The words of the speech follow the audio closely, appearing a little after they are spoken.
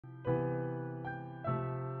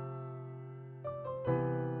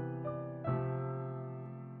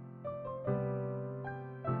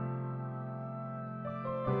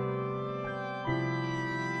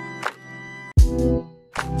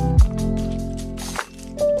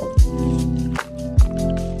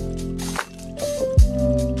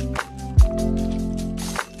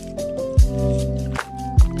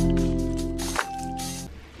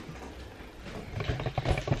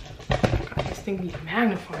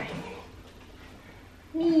sorry.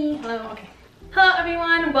 Me. Hello. Okay. Hello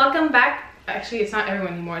everyone. Welcome back. Actually, it's not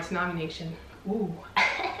everyone anymore. It's Namineyt. Ooh.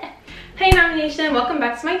 Hey Namineyt, welcome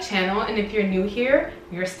back to my channel, and if you're new here,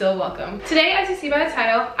 you're still welcome. Today, as you see by the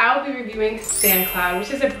title, I'll be reviewing Sandcloud,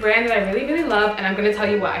 which is a brand that I really love, and I'm going to tell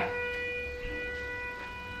you why.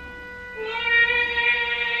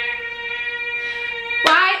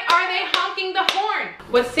 Why are they honking the horn?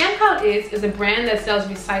 What Sandcloud is a brand that sells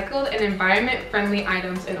recycled and environment-friendly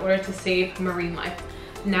items in order to save marine life.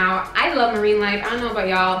 Now, I love marine life. I don't know about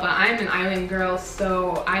y'all, but I'm an island girl,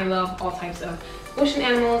 so I love all types of ocean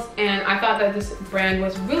animals, and I thought that this brand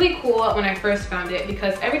was really cool when I first found it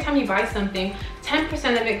because every time you buy something,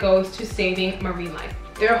 10% of it goes to saving marine life.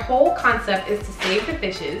 Their whole concept is to save the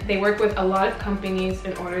fishes. They work with a lot of companies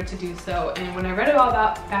in order to do so, and when I read all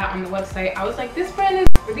about that on the website, I was like, this brand is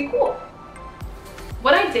really cool.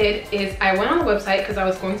 What I did is I went on the website because I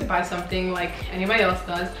was going to buy something like anybody else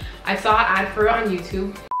does. I saw an ad for it on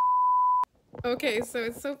YouTube. Okay, so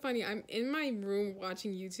it's so funny. I'm in my room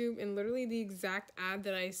watching YouTube, and literally the exact ad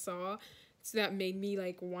that I saw that made me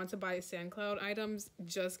like want to buy Sandcloud items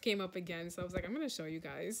just came up again. So I was like, I'm gonna show you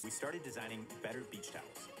guys. We started designing better beach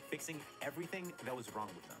towels, fixing everything that was wrong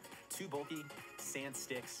with them. Too bulky, sand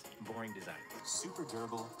sticks, boring design. Super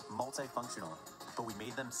durable, multifunctional, but we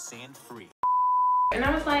made them sand-free. And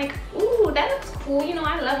I was like, ooh, that looks cool. You know,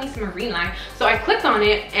 I love me some marine life. So I clicked on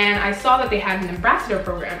it and I saw that they had an ambassador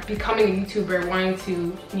program. Becoming a YouTuber, wanting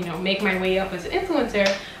to, you know, make my way up as an influencer,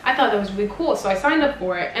 I thought that was really cool. So I signed up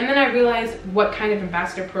for it. And then I realized what kind of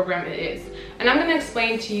ambassador program it is. And I'm gonna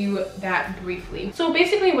explain to you that briefly. So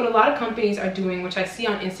basically what a lot of companies are doing, which I see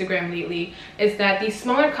on Instagram lately, is that these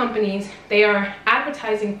smaller companies, they are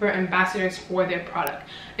advertising for ambassadors for their product.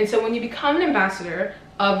 And so when you become an ambassador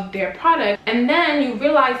of their product, and then you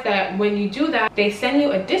realize that when you do that, they send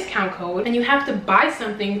you a discount code and you have to buy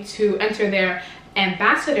something to enter their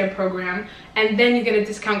ambassador program, and then you get a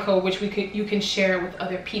discount code which you can share with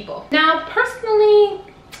other people. Now personally,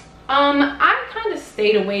 I kind of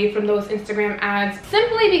stayed away from those Instagram ads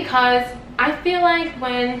simply because I feel like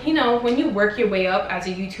when you work your way up as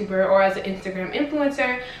a YouTuber or as an Instagram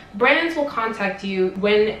influencer, brands will contact you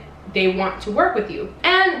when they want to work with you.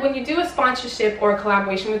 And when you do a sponsorship or a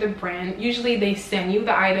collaboration with a brand, usually they send you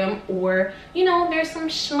the item, or there's some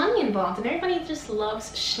shmoney involved, and everybody just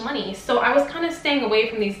loves shmoney. So I was kind of staying away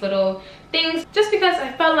from these little things just because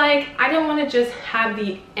I felt like I don't want to just have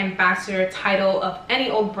the ambassador title of any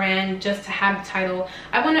old brand just to have the title.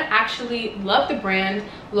 I want to actually love the brand,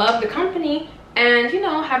 love the company, and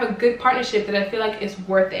have a good partnership that I feel like is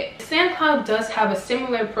worth it. Sandcloud does have a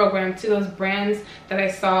similar program to those brands that I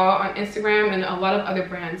saw on Instagram and a lot of other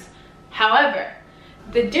brands. However,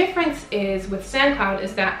 the difference is with Sandcloud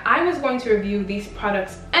is that I was going to review these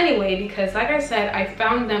products anyway because, like I said, I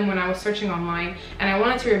found them when I was searching online and I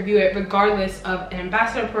wanted to review it regardless of an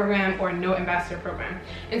ambassador program or no ambassador program.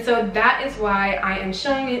 And so that is why I am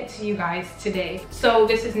showing it to you guys today. So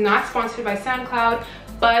this is not sponsored by Sandcloud,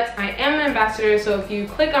 but I am an ambassador, so if you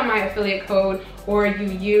click on my affiliate code or you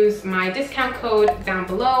use my discount code down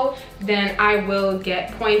below, then I will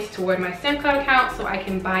get points toward my Sandcloud account so I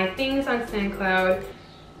can buy things on Sandcloud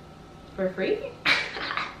for free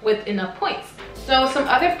with enough points. So some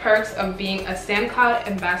other perks of being a Sandcloud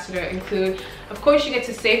ambassador include, of course, you get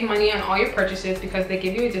to save money on all your purchases because they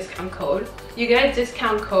give you a discount code. You get a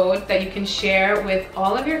discount code that you can share with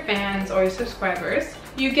all of your fans or your subscribers.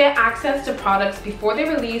 You get access to products before they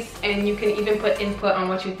release, and you can even put input on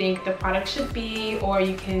what you think the product should be, or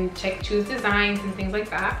you can choose designs and things like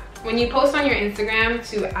that. When you post on your Instagram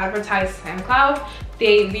to advertise Sandcloud,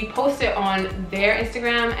 they repost it on their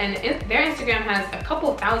Instagram, and their Instagram has a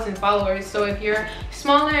couple thousand followers. So if you're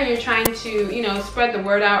smaller and you're trying to, spread the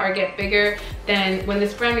word out or get bigger, then when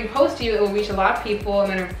this brand reposts you, it will reach a lot of people,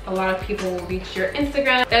 and then a lot of people will reach your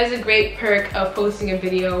Instagram. That is a great perk of posting a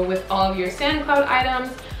video with all of your Sandcloud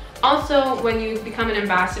items. Also, when you become an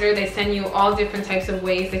ambassador, they send you all different types of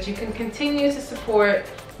ways that you can continue to support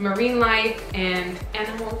marine life and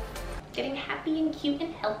animals getting happy and cute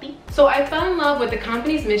and healthy. So I fell in love with the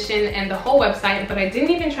company's mission and the whole website, but I didn't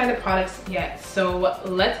even try the products yet. So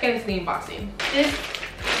let's get into the unboxing. This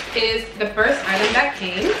is the first item that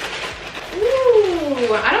came.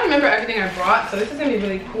 Ooh, I don't remember everything I brought, so this is gonna be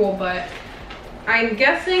really cool, but I'm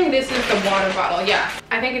guessing this is the water bottle. Yeah,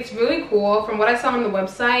 I think it's really cool. From what I saw on the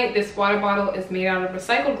website, this water bottle is made out of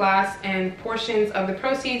recycled glass, and portions of the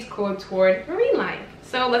proceeds go toward marine life.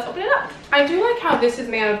 So let's open it up. I do like how this is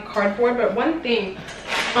made out of cardboard, but one thing,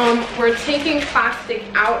 we're taking plastic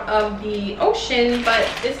out of the ocean, but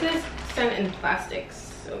this is sent in plastic,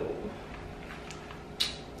 so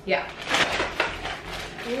yeah.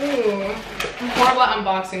 Ooh, horrible at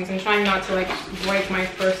unboxings. I'm trying not to like break my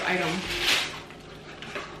first item.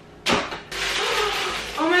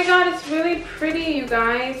 Oh my god, it's really pretty, you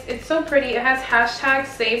guys. It's so pretty. It has hashtag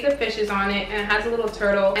save the fishes on it, and it has a little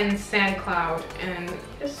turtle and Sandcloud, and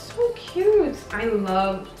it's so cute. I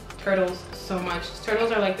love turtles so much.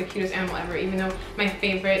 Turtles are like the cutest animal ever, even though my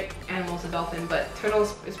favorite animal is a dolphin, but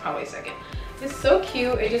turtles is probably second. It's so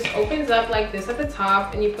cute. It just opens up like this at the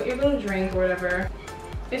top, and you put your little drink or whatever.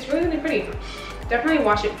 It's really, really pretty. Definitely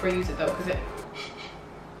wash it before you use it though, because it...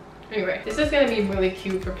 Anyway, this is gonna be really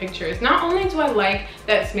cute for pictures. Not only do I like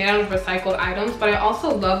that it's made out of recycled items, but I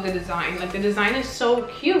also love the design. Like, the design is so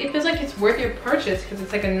cute. It feels like it's worth your purchase because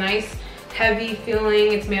it's like a nice, heavy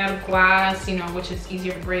feeling. It's made out of glass, you know, which is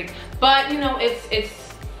easier to break. But, you know,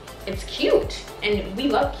 it's cute, and we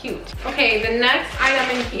love cute. Okay, the next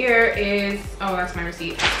item in here is, oh, that's my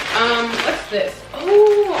receipt. What's this?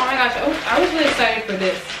 Oh my gosh, I was really excited for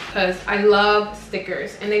this because I love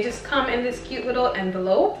stickers, and they just come in this cute little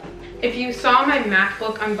envelope. If you saw my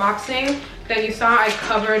MacBook unboxing, then you saw I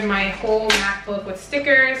covered my whole MacBook with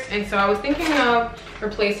stickers, and so I was thinking of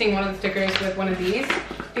replacing one of the stickers with one of these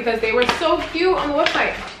because they were so cute on the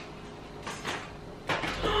website.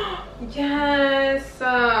 Yes,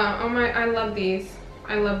 oh my, I love these.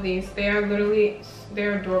 I love these. They are literally,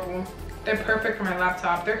 they're adorable. They're perfect for my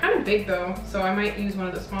laptop. They're kind of big though, so I might use one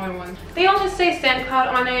of the smaller ones. They all just say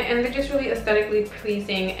Sandcloud on it, and they're just really aesthetically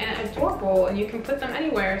pleasing and adorable, and you can put them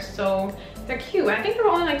anywhere, so they're cute. I think they're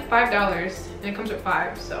only like $5, and it comes with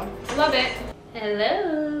 5, so I love it.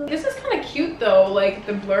 Hello. This is kind of cute though, like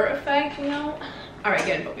the blur effect, you know? All right,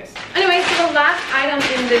 get in focus. Anyway, so the last item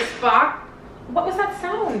in this box, what was that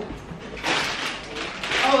sound?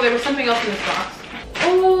 Oh, there was something else in this box.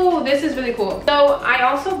 Oh, this is really cool. So I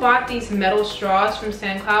also bought these metal straws from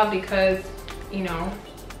Sandcloud because, you know,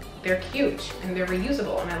 they're cute and they're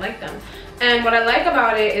reusable and I like them. And what I like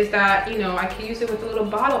about it is that, you know, I can use it with a little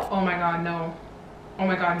bottle. Oh my god, no. Oh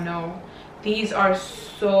my god, no. These are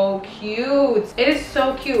so cute. It is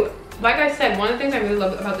so cute. Like I said, one of the things I really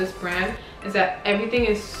love about this brand is that everything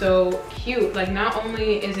is so cute. Like, not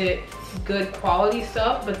only is it good quality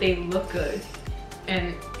stuff, but they look good.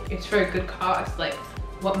 And it's for a good cost. Like,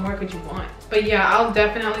 what more could you want? But yeah, I'll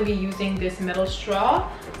definitely be using this metal straw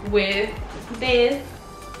with this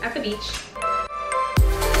at the beach.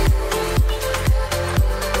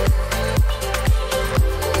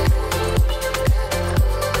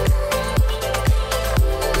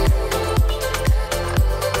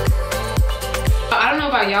 I don't know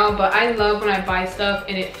about y'all, but I love when I buy stuff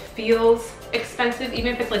and it feels expensive,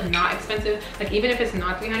 even if it's like not expensive. Like, even if it's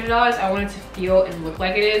not $300, I want it to feel and look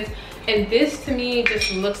like it is. And this to me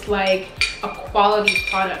just looks like a quality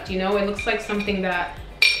product, you know? It looks like something that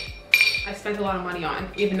I spent a lot of money on,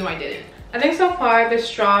 even though I didn't. I think so far the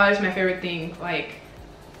straw is my favorite thing. Like,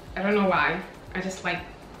 I don't know why, I just like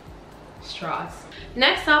straws.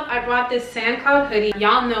 Next up, I brought this Sandcloud hoodie.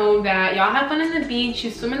 Y'all know that y'all have fun in the beach, you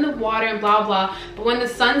swim in the water and blah blah, but when the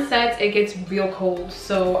sun sets, it gets real cold.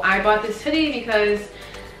 So I bought this hoodie because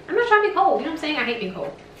I'm not trying to be cold, you know what I'm saying? I hate being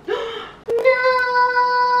cold. No!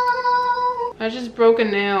 I just broke a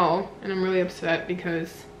nail and I'm really upset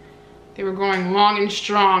because they were going long and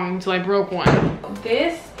strong until I broke one.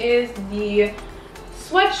 This is the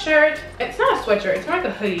sweatshirt. It's not a sweatshirt, it's more like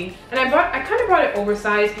a hoodie, and I kind of brought it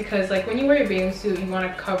oversized because, like, when you wear your bathing suit, you want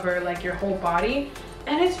to cover like your whole body,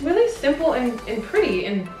 and it's really simple and pretty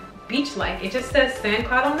and beach-like. It just says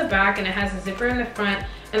Sandcloud on the back, and it has a zipper in the front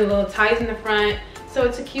and little ties in the front, so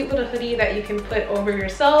it's a cute little hoodie that you can put over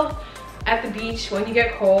yourself at the beach when you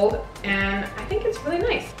get cold, and I think it's really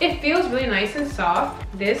nice. It feels really nice and soft.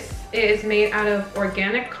 This is made out of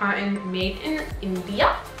organic cotton made in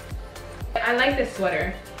India. I like this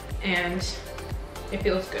sweater and it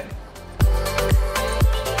feels good.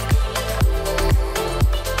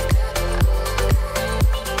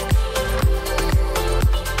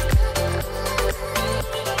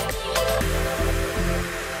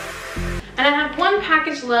 And I have one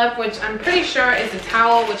package left, which I'm pretty sure is a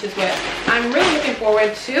towel, which is what I'm really looking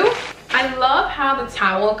forward to. I love how the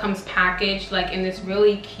towel comes packaged like in this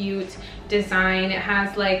really cute design. It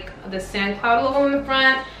has like the Sandcloud logo in the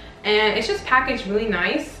front, and it's just packaged really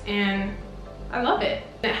nice, and I love it.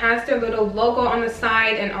 It has their little logo on the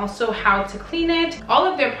side and also how to clean it. All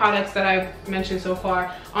of their products that I've mentioned so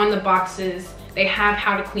far on the boxes, they have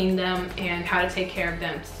how to clean them and how to take care of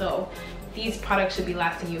them. So these products should be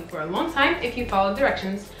lasting you for a long time if you follow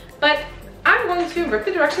directions. But I'm going to rip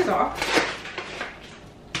the directions off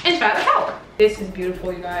and try the towel. This is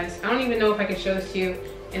beautiful, you guys. I don't even know if I can show this to you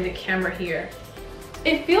in the camera here.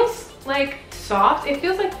 It feels like soft. It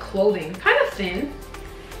feels like clothing, kind of thin,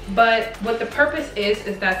 but what the purpose is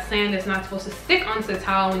that sand is not supposed to stick onto the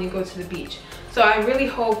towel when you go to the beach. So I really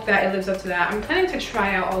hope that it lives up to that. I'm planning to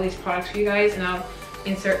try out all these products for you guys, and I'll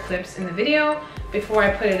insert clips in the video before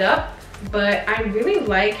I put it up. But I really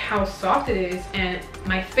like how soft it is, and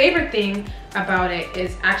my favorite thing about it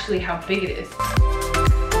is actually how big it is.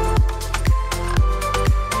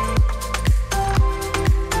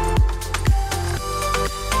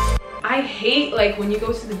 I hate like when you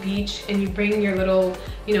go to the beach and you bring your little,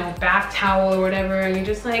 you know, bath towel or whatever, and you're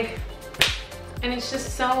just like, and it's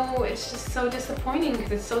just so disappointing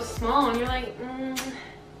because it's so small, and you're like,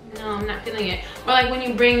 no, I'm not feeling it. Or like when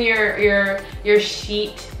you bring your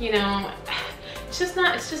sheet, you know, it's just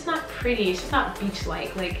not pretty. It's just not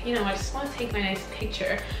beach-like. Like, you know, I just want to take my nice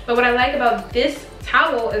picture. But what I like about this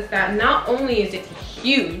towel is that not only is it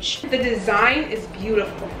huge, the design is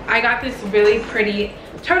beautiful. I got this really pretty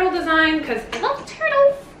turtle design because I love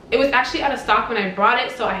turtles. It was actually out of stock when I brought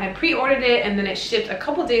it, so I had pre-ordered it, and then it shipped a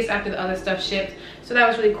couple days after the other stuff shipped. So that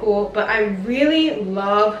was really cool. But I really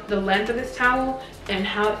love the length of this towel and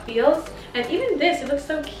how it feels. And even this, it looks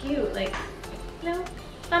so cute. Like, you know,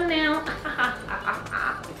 thumbnail.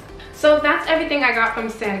 So that's everything I got from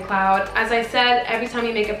Sandcloud. As I said, every time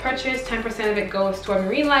you make a purchase, 10% of it goes toward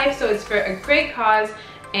marine life, so it's for a great cause.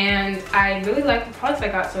 And I really like the products I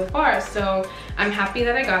got so far, so I'm happy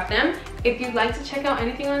that I got them. If you'd like to check out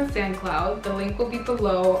anything on Sandcloud, the link will be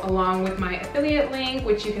below, along with my affiliate link,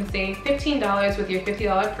 which you can save $15 with your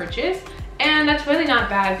 $50 purchase. And that's really not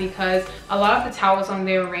bad because a lot of the towels on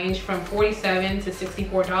there range from $47 to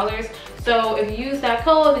 $64. So if you use that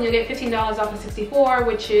code, then you'll get $15 off of $64,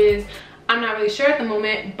 which is, I'm not really sure at the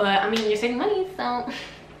moment, but I mean, you're saving money, so.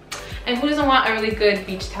 And who doesn't want a really good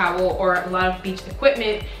beach towel or a lot of beach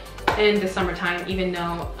equipment in the summertime, even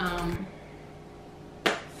though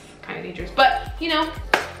it's kind of dangerous. But, you know,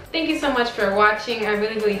 thank you so much for watching. I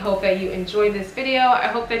really hope that you enjoyed this video. I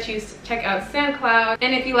hope that you check out Sandcloud.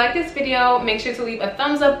 And if you like this video, make sure to leave a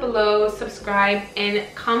thumbs up below, subscribe, and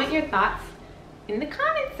comment your thoughts in the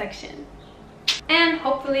comment section. And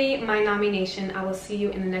hopefully, my Nami Nation, I will see you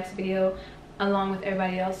in the next video along with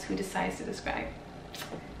everybody else who decides to subscribe.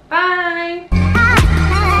 Bye!